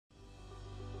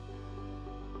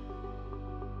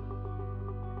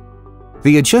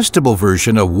The adjustable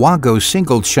version of WAGO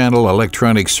single-channel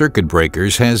electronic circuit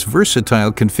breakers has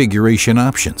versatile configuration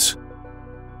options.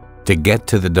 To get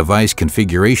to the device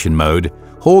configuration mode,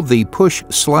 hold the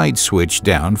push-slide switch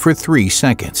down for 3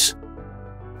 seconds.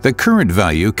 The current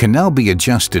value can now be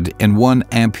adjusted in 1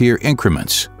 ampere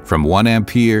increments, from 1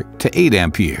 ampere to 8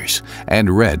 amperes,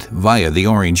 and read via the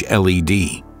orange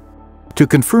LED. To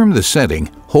confirm the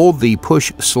setting, hold the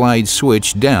push-slide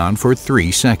switch down for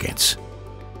 3 seconds.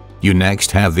 You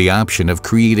next have the option of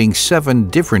creating 7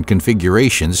 different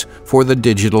configurations for the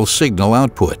digital signal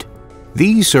output.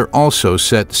 These are also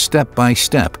set step by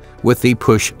step with the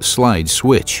push-slide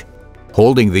switch.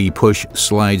 Holding the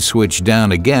push-slide switch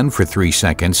down again for 3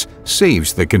 seconds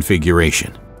saves the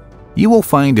configuration. You will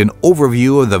find an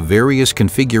overview of the various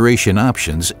configuration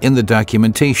options in the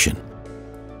documentation.